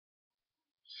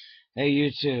Hey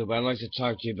YouTube, I'd like to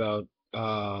talk to you about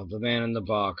the man in the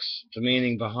box, the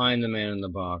meaning behind the man in the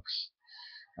box.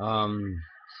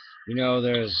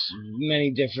 There's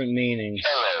many different meanings.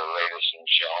 Hello, ladies and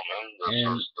gentlemen.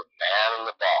 This is the man in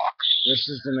the box. This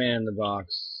is the man in the box.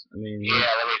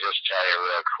 Yeah, let me just tell you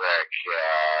real quick.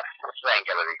 This ain't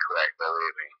gonna be quick,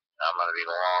 believe me. I'm gonna be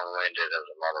long-winded as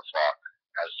a motherfucker.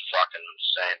 As fucking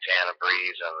Santana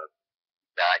Breeze on the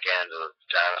back end of the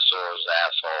dinosaur's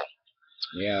asshole.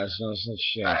 Yeah, it's no such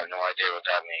shit. I have no idea what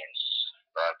that means.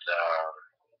 But,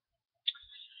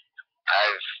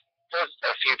 I've put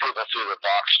a few people through the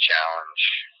box challenge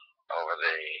over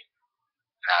the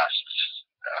past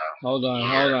Hold on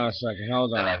a second,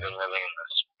 hold on. That I've been living in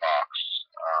this box.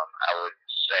 I would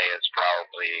say it's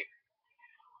probably,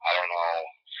 I don't know,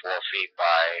 4 feet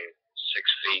by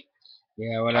 6 feet.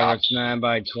 Yeah, whatever, it's 9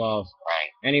 by 12.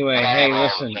 Right. Anyway, hey,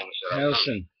 listen,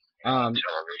 I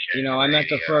met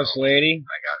the first lady.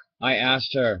 I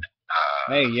asked her,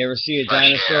 hey, you ever see a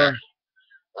dinosaur?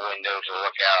 Window to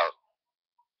look out.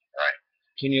 Right.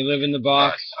 Can you live in the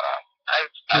box?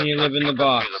 Can you live in the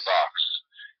box? Who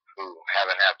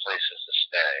haven't had places to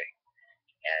stay.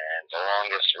 And the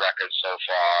longest record so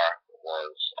far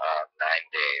was 9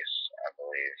 days, I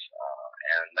believe.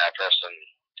 And that person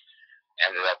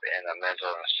ended up in a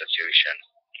mental institution.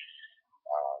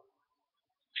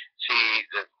 See,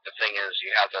 the thing is,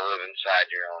 you have to live inside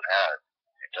your own head.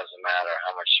 It doesn't matter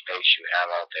how much space you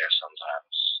have out there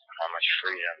sometimes, how much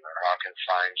freedom or how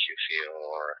confined you feel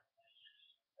or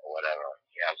whatever.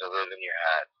 You have to live in your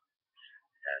head.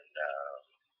 And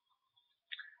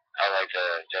I'd like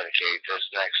to dedicate this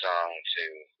next song to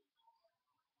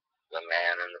the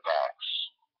man in the box.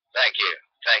 Thank you.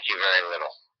 Thank you very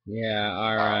little. Yeah,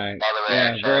 alright.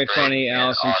 Yeah, very funny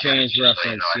Alice in Chains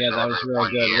reference. Yeah, that was really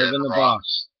good. Live in the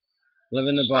box. Live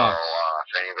in the box. So,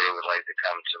 if anybody would like to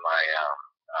come to my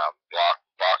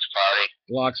Blocks party.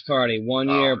 Blocks party. 1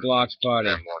 year Blocks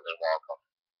party. They're more than welcome.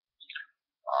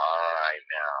 Alright,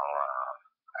 now,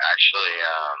 actually,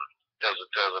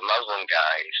 there's a Muslim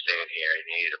guy who stayed here. He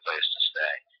needed a place to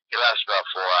stay. He lasted about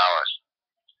 4 hours.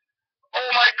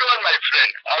 Oh my God, my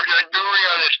friend, I do really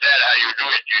understand how you do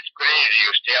it. It's crazy.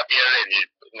 You stay up here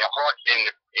in the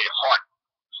hot,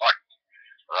 hot.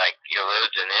 Like you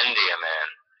lived in India,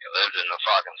 man. You lived in the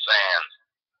fucking sand.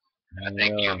 I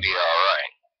think you'll be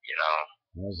alright, you know.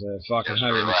 Was it fucking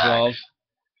 112?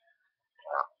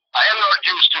 I am not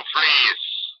used to freeze.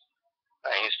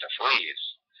 I used to freeze.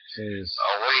 Jeez.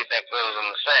 What do you think lives in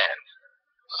the sand?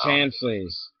 Sand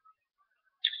fleas.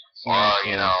 Well,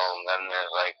 you know, then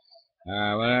there's like...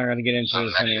 Alright, we're not gonna get into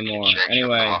this anymore.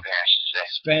 Anyway,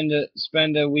 spend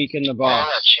a week in the box.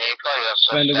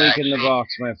 Spend a week in the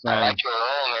box, my friend. I like your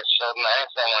room. It's so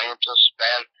nice. I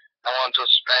want to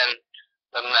spend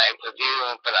the night with you,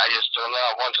 but I just do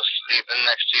not want to sleep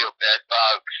next to your bed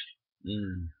bug.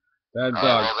 Bed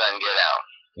bug. Well, then get out.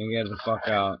 Then get the fuck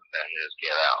out. Then